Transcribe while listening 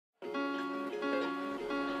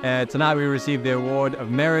Tonight we received the Award of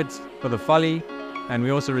Merit for the Folly, and we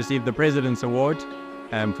also received the President's Award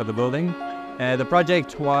for the building. The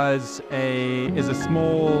project is a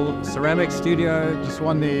small ceramic studio. Just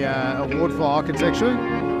won the award for architecture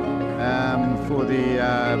for the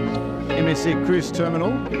MSC Cruise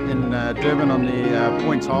Terminal in Durban on the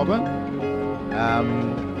Point Harbour.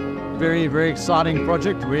 Very, very exciting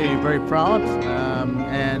project. We're very proud,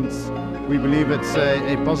 and we believe it's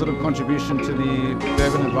a positive contribution to the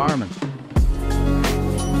Durban environment.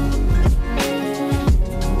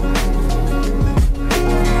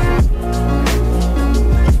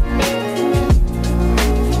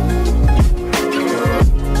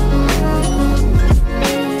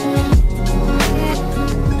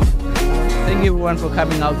 Thank you everyone for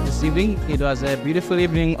coming out this evening. It was a beautiful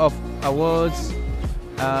evening of awards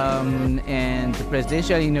and the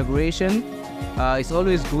presidential inauguration. It's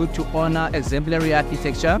always good to honor exemplary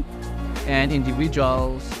architecture and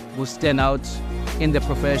individuals who stand out in the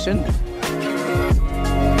profession.